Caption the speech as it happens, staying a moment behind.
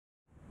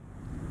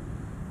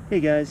Hey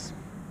guys,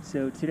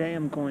 so today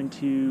I'm going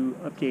to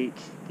update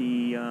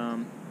the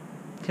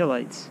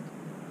taillights,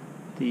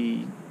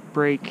 the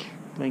brake,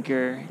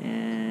 blinker,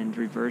 and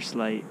reverse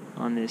light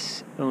on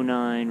this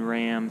 '09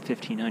 Ram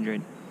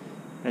 1500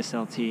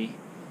 SLT.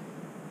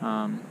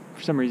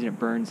 For some reason it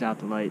burns out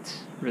the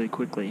lights really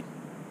quickly.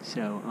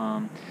 So,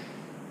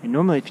 and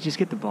normally if you just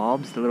get the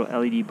bulbs, the little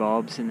LED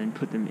bulbs, and then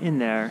put them in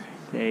there,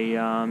 they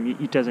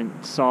it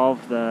doesn't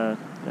solve the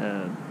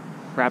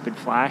rapid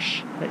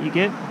flash that you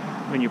get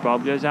when your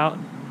bulb goes out.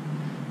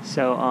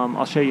 So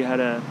I'll show you how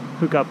to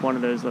hook up one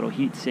of those little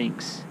heat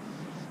sinks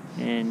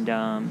and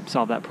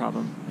solve that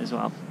problem as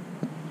well.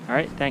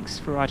 Alright, thanks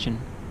for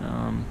watching.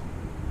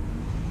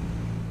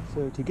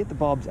 So to get the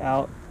bulbs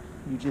out,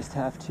 you just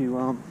have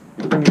to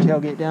bring your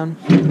tailgate down,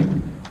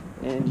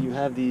 and you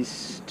have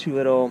these two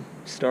little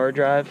star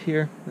drive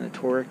here, the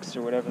torics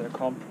or whatever they're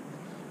called.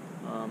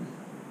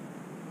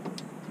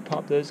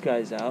 Pop those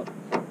guys out.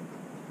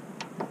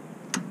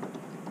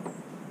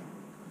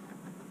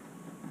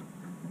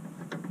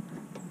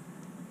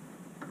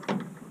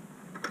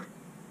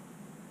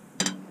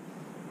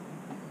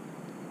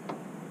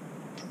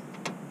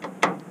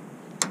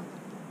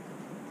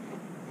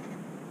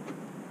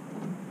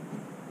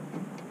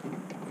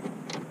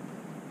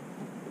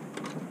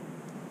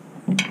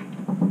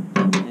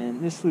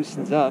 And this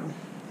loosens up,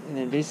 and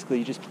then basically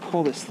you just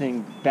pull this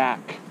thing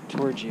back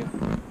towards you.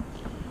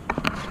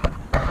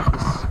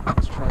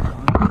 Let's try it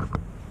on.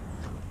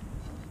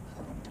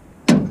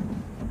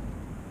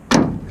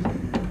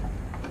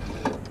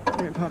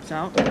 And it pops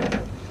out,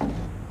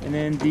 and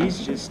then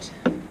these just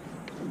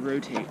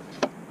rotate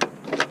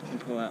and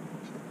pull out.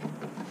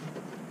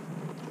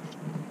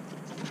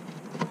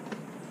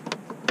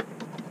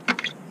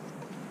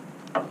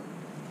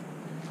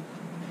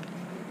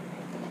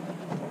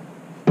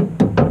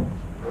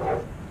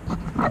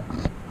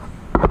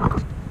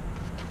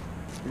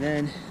 And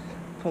then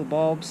pull the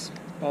bulbs.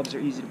 Bulbs are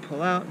easy to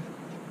pull out.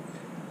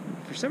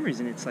 For some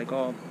reason it's like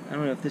all, I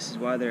don't know if this is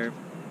why they're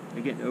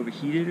getting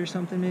overheated or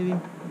something maybe.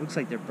 It looks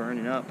like they're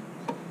burning up.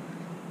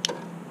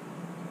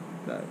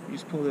 But you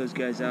just pull those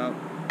guys out.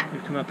 They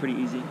come out pretty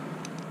easy.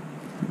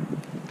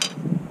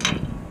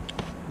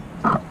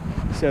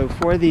 So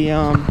for the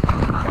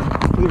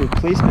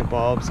replacement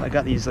bulbs, I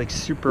got these like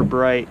super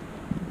bright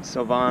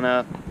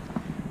Sylvana,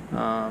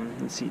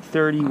 let's see,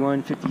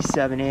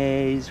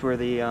 3157As were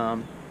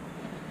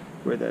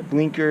the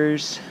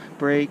blinkers,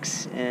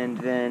 brakes, and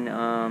then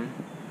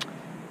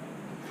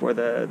for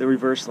the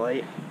reverse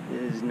light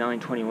is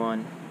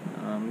 921.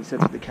 At least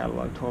that's what the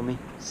catalog told me.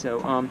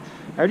 So I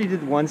already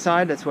did one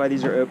side, that's why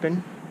these are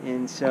open,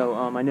 and so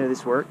I know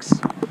this works.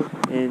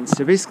 And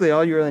so basically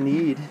all you really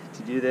need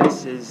to do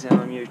this is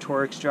your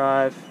Torx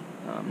drive.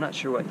 I'm not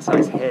sure what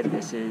size head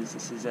this is.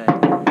 This is a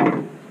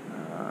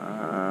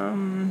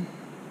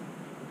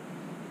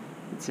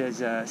it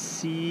says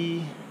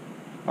CRV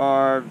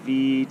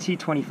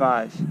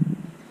T25.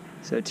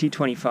 So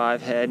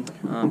T25 head,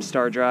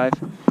 star drive,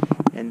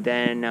 and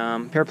then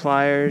pair of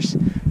pliers.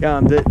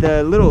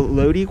 The little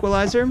load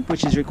equalizer,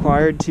 which is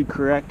required to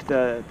correct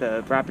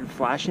the rapid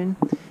flashing,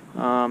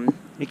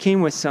 it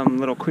came with some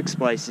little quick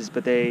splices,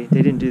 but they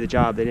didn't do the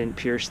job. They didn't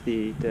pierce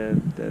the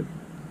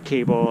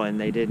cable,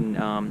 and they didn't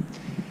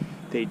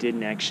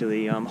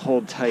actually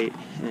hold tight.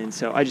 And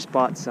so I just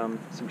bought some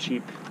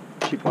cheap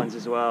ones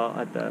as well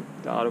at the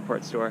auto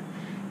parts store,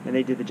 and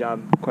they did the job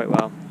quite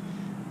well.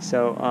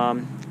 So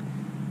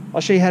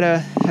I'll show you how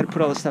to put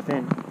all this stuff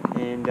in,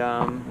 and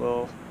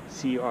we'll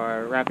see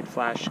our rapid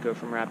flash go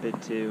from rapid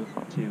to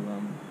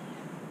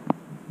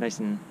nice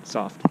and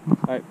soft.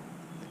 Alright,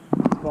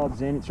 this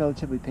bulb's in. It's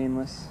relatively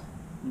painless.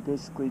 You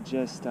basically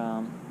just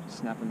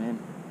snap them in,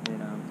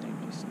 and they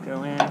just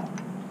go in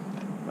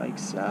like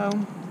so.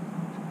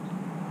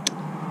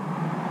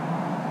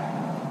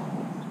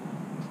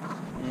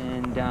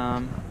 And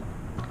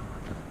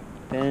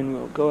then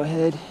we'll go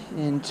ahead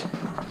and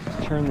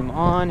turn them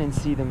on and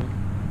see them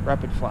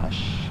rapid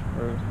flash,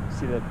 or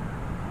see the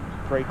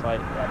brake light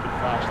rapid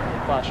flash on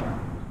the flasher.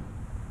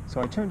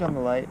 So I turned on the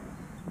light,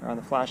 or on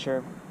the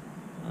flasher.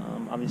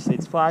 Obviously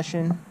it's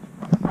flashing.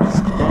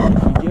 Then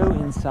if you go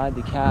inside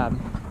the cab,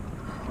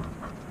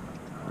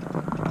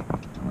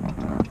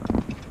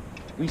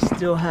 we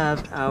still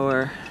have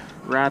our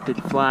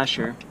rapid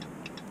flasher,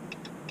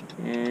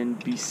 and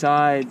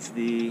besides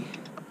the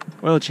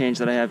oil change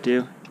that I have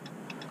to do,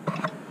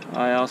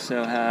 I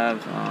also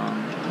have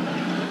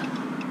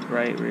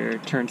right rear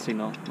turn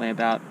signal lamp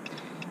out,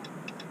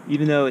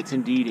 even though it's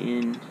indeed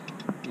in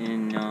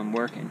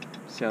working.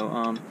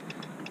 So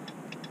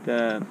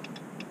the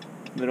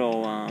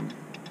little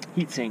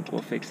heatsink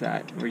will fix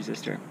that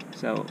resistor.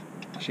 So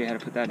I'll show you how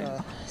to put that in.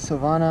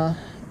 Sylvana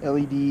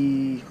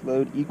LED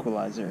load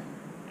equalizer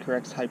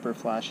corrects hyper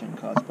flashing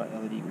caused by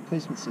LED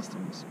replacement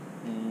systems.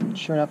 And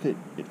sure enough, it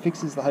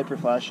fixes the hyper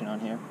flashing on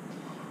here.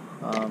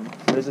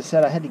 But as I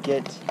said, I had to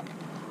get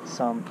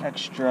some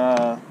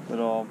extra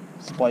little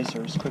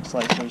splicers, quick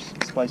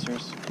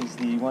splicers, because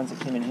the ones that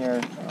came in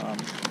here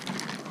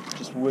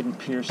just wouldn't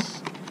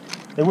pierce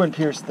they wouldn't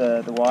pierce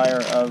the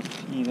wire of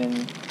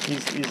even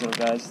these little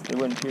guys. They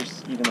wouldn't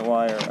pierce even the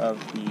wire of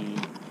the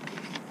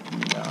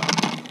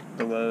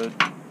load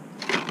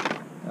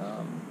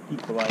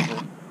equalizer,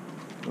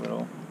 the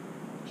little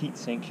heat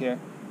sink here.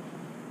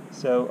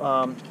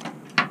 So,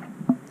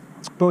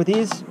 but with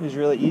these, it was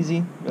really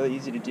easy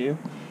to do.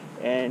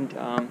 And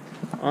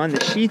on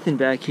the sheathing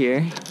back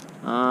here,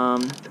 I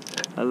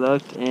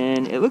looked,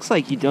 and it looks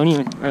like you don't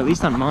even, or at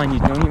least on mine, you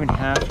don't even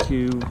have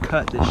to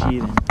cut the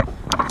sheathing.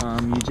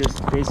 You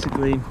just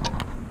basically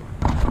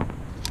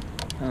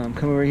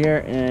come over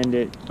here and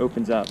it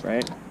opens up,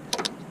 right?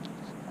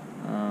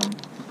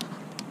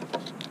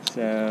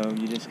 So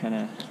you just kind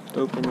of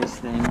open this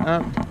thing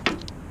up.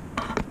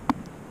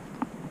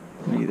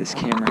 Let me get this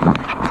camera here.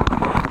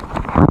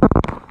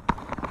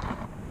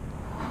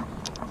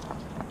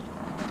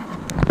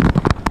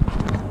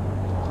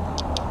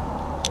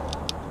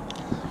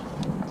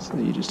 So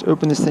you just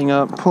open this thing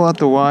up, pull out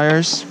the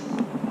wires,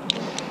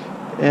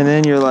 and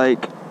then you're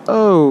like,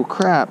 oh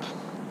crap,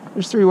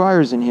 there's 3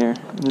 wires in here,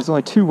 and there's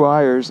only 2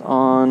 wires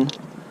on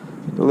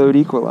the load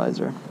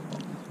equalizer.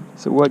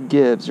 So what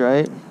gives,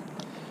 right?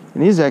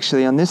 And these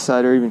actually on this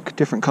side are even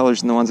different colors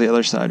than the ones on the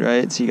other side,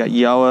 right? So you got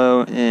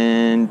yellow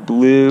and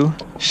blue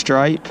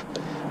stripe,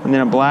 and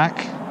then a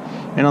black.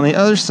 And on the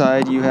other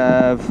side you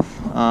have,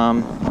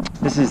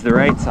 this is the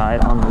right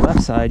side, on the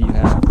left side you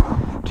have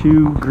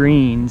 2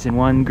 greens, and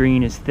one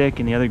green is thick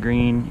and the other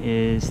green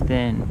is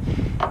thin.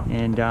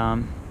 And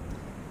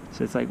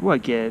so it's like,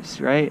 what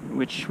gives, right?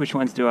 Which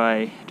ones do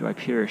I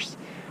pierce?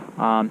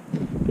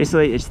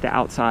 Basically, it's the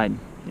outside.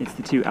 It's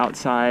the 2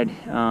 outside.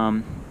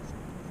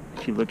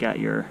 If you look at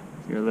your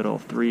little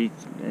 3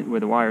 where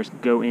the wires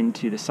go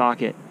into the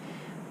socket,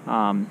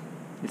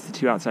 it's the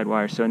 2 outside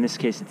wires. So in this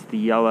case, it's the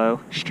yellow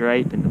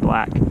stripe and the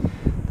black.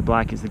 The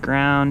black is the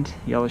ground.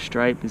 Yellow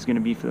stripe is going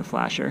to be for the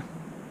flasher.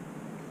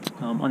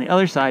 On the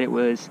other side,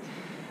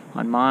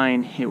 on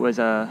mine, it was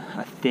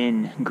a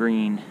thin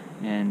green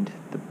and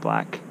the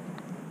black.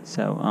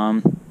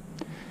 So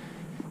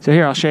so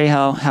here I'll show you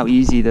how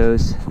easy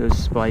those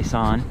splice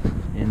on,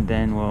 and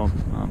then we'll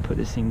put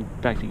this thing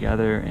back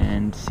together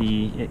and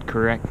see it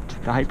correct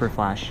the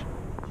hyperflash.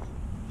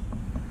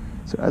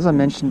 So as I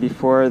mentioned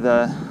before,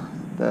 the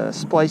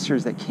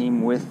splicers that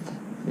came with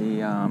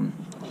the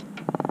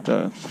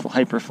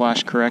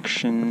hyperflash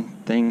correction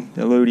thing,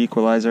 the load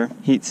equalizer,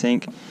 heat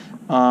sink,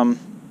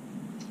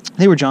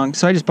 they were junk,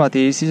 so I just bought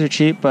these. These are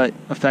cheap but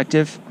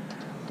effective.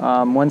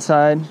 One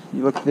side,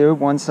 you look through,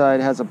 one side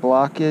has a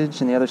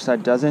blockage and the other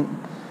side doesn't.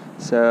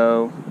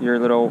 So your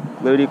little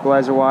load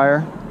equalizer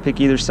wire, pick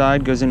either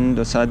side, goes in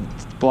the side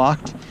that's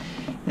blocked.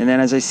 And then,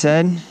 as I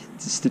said,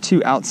 it's the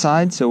 2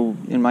 outside, so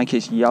in my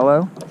case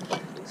yellow. So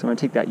I'm going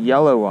to take that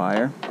yellow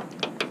wire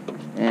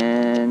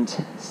and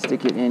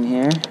stick it in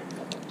here.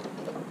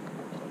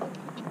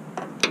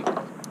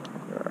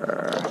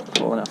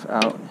 Pull enough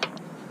out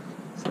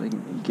so they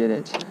can get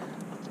it.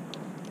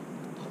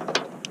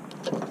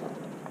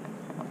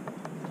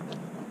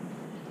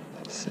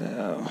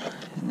 So,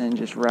 and then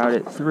just route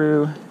it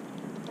through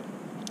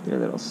your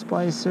little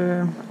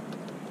splicer.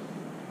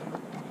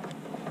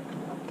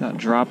 Don't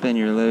drop in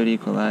your load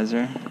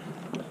equalizer.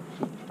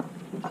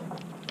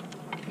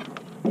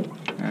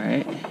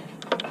 Alright.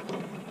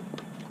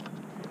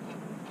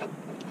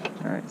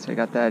 Alright, so I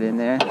got that in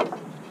there.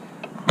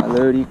 My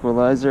load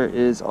equalizer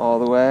is all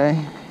the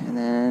way. And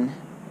then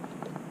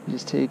you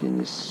just take and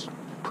just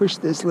push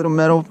this little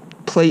metal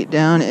plate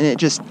down, and it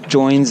just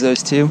joins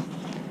those 2.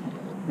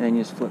 And then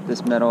you just flip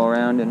this metal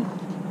around,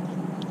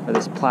 or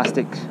this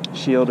plastic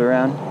shield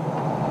around.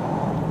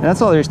 And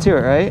that's all there is to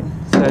it, right?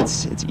 So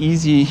it's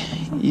easy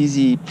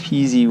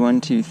peasy,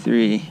 1, 2,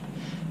 3.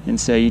 And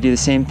so you do the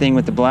same thing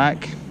with the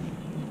black.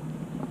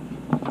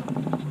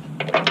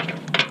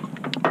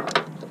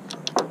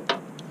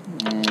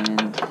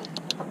 And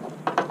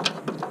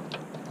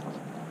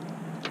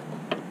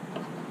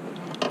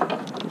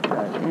put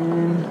that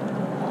in.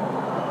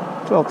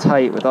 It's a little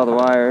tight with all the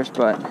wires,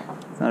 but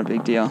it's not a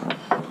big deal.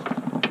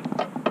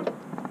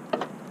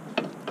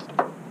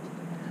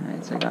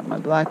 Alright, so I got my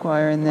black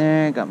wire in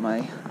there, got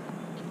my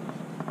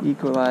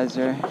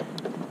equalizer,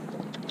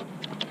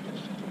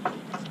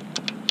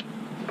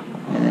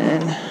 and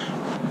then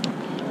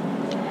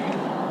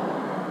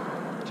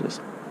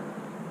just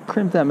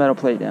crimp that metal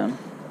plate down.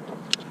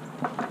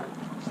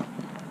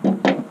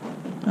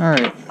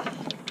 Alright,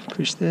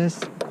 push this.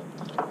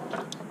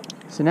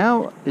 So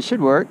now it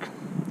should work,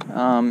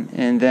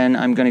 and then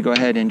I'm going to go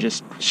ahead and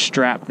just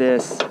strap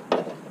this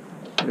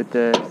with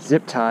the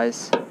zip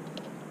ties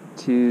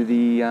to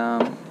the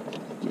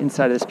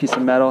inside of this piece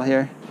of metal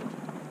here,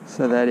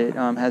 so that it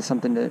has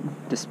something to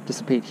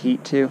dissipate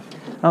heat to.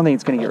 I don't think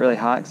it's going to get really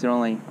hot, because it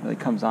only really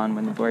comes on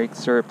when the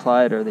brakes are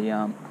applied, or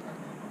the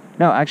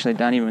no, actually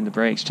not even when the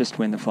brakes, just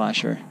when the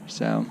flasher.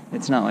 So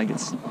it's not like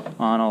it's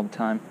on all the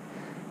time.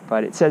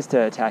 But it says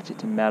to attach it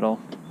to metal,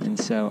 and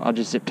so I'll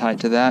just zip tie it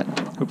to that.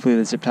 Hopefully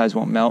the zip ties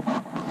won't melt.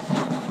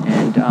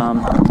 And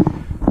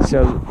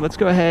so let's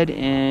go ahead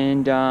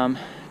and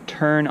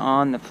turn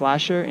on the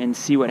flasher and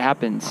see what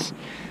happens.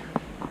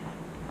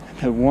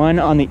 The one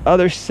on the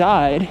other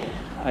side,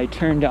 I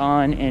turned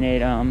on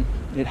and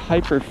it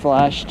hyper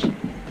flashed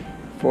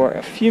for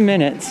a few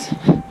minutes,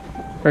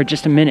 or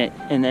just a minute,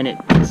 and then it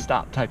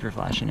stopped hyper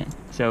flashing it.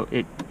 So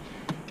it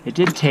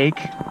did take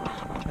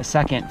a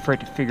second for it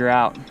to figure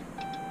out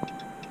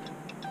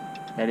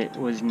that it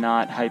was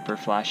not hyper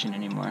flashing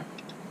anymore.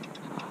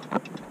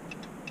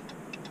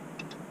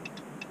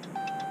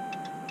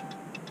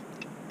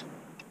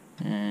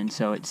 And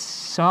so it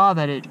saw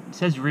that it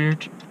says rear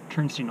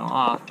turn signal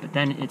off, but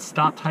then it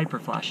stopped hyper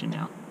flashing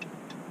now.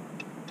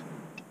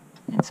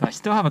 And so I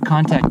still have a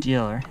contact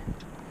dealer,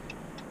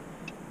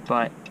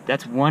 but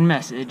that's one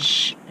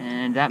message,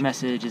 and that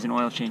message is an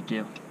oil change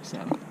due. So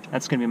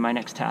that's going to be my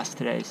next task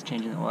today, is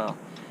changing the oil.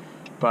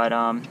 But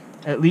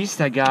at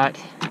least I got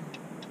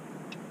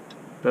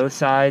both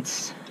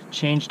sides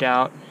changed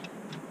out,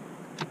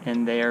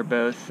 and they are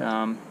both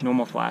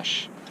normal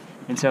flash.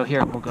 And so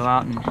here, we'll go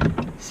out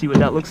and see what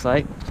that looks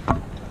like.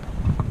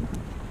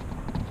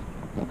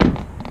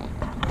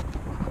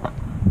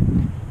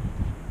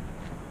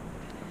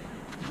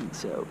 And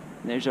so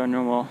there's our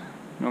normal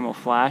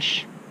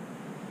flash.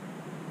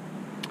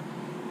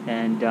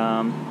 And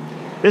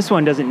this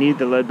one doesn't need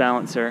the load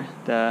balancer,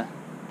 the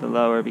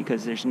lower,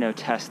 because there's no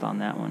test on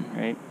that one,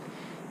 right?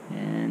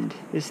 And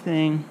this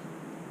thing,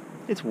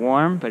 it's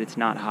warm, but it's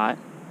not hot.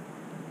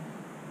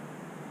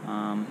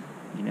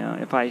 You know,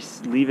 if I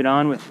leave it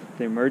on with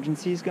the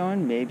emergencies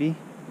going, maybe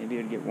it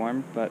would get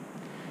warm. But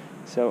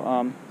so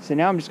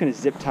now I'm just going to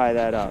zip tie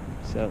that up.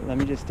 So let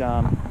me just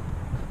here.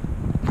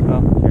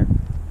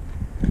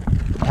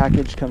 The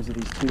package comes with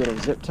these two little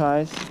zip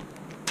ties.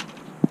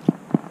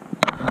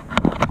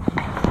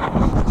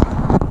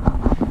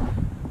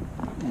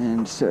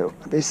 And so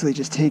basically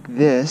just take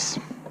this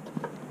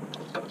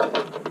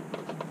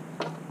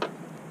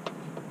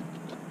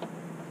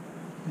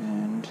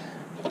and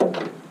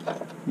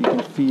you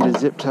can feed a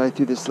zip tie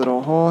through this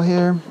little hole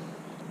here.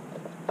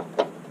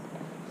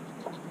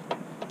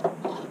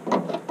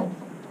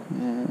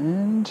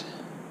 And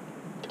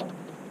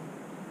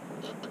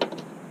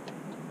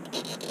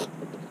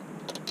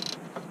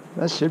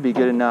that should be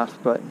good enough,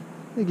 but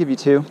they give you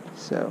two,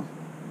 so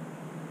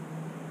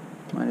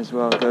might as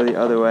well go the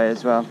other way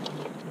as well.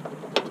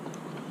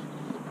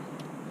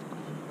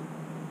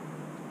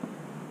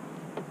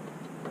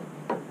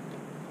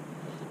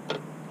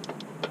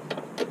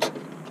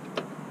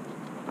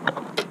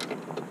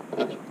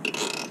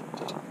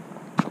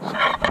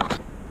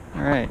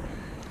 Alright,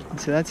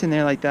 so that's in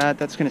there like that.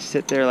 That's going to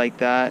sit there like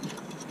that.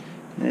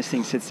 And this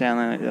thing sits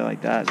down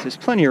like that. So there's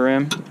plenty of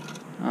room.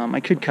 I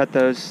could cut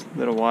those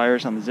little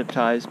wires on the zip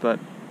ties, but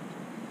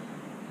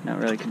not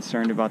really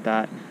concerned about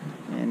that.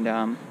 And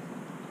there's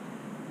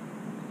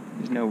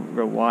no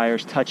real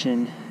wires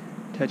touching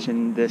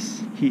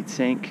this heat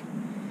sink.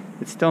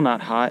 It's still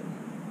not hot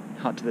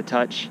to the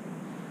touch.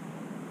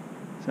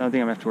 So I don't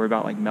think I'm going to have to worry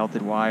about like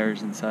melted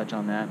wires and such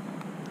on that.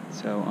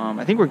 So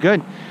I think we're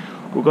good.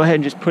 We'll go ahead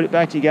and just put it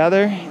back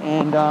together,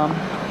 and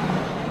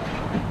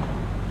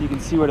you can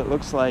see what it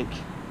looks like.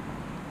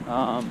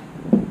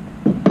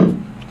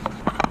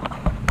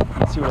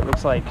 See what it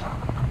looks like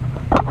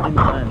in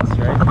the lens,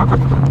 right?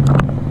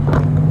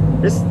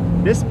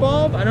 This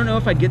bulb, I don't know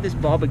if I'd get this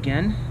bulb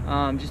again,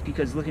 just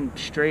because looking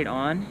straight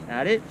on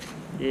at it,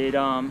 you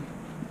don't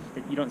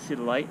see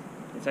the light.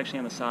 It's actually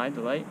on the side,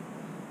 the light,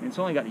 and it's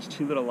only got these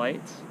two little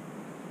lights.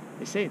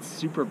 They say it's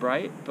super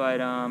bright, but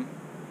I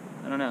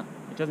don't know.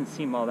 It doesn't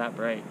seem all that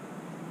bright.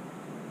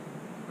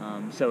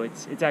 So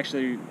it's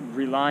actually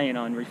relying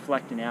on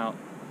reflecting out.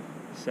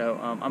 So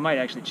I might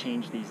actually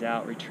change these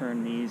out,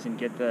 return these, and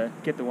get the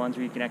ones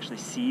where you can actually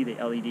see the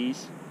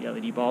LEDs, the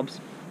LED bulbs.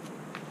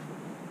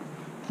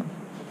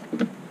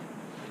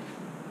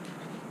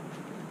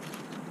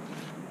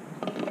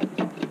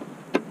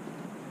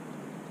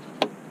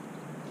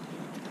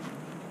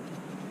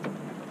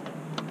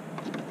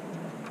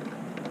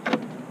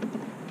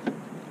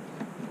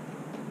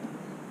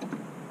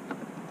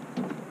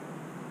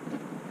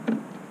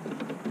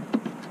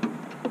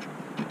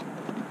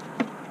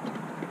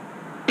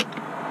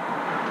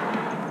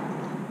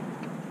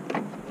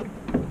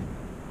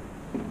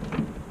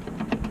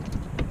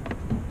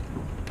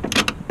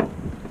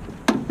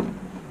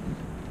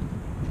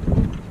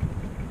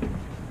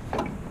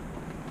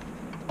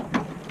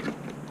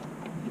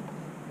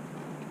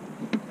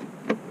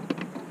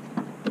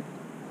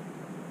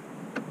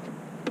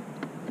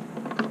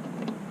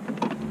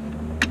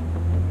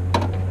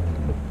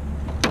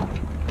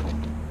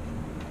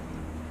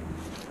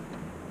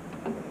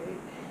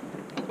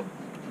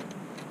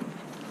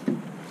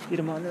 Get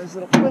them on those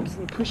little clips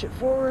and push it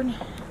forward,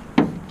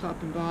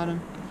 top and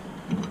bottom.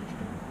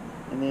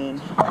 And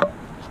then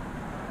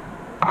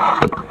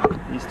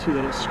these two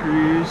little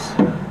screws.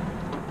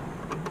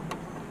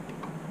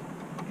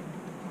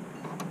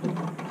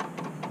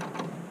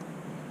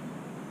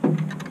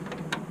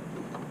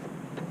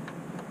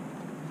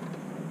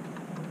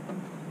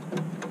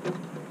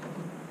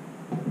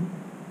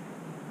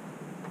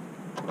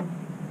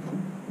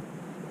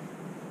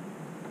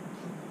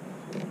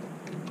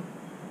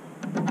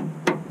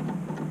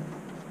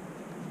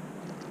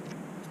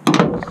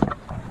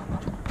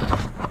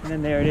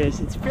 then there it is.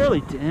 It's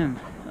fairly dim.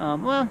 I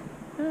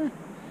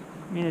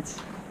mean, it's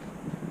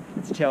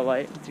a tail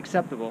light. It's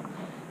acceptable.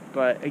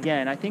 But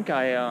again, I think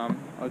I'll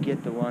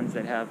get the ones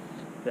that have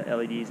the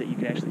LEDs that you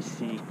can actually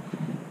see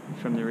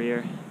from the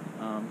rear.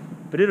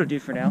 But it'll do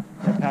for now.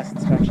 It'll pass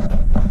inspection.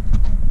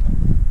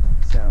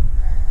 So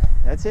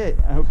that's it.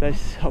 I hope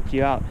this helped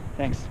you out.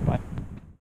 Thanks. Bye.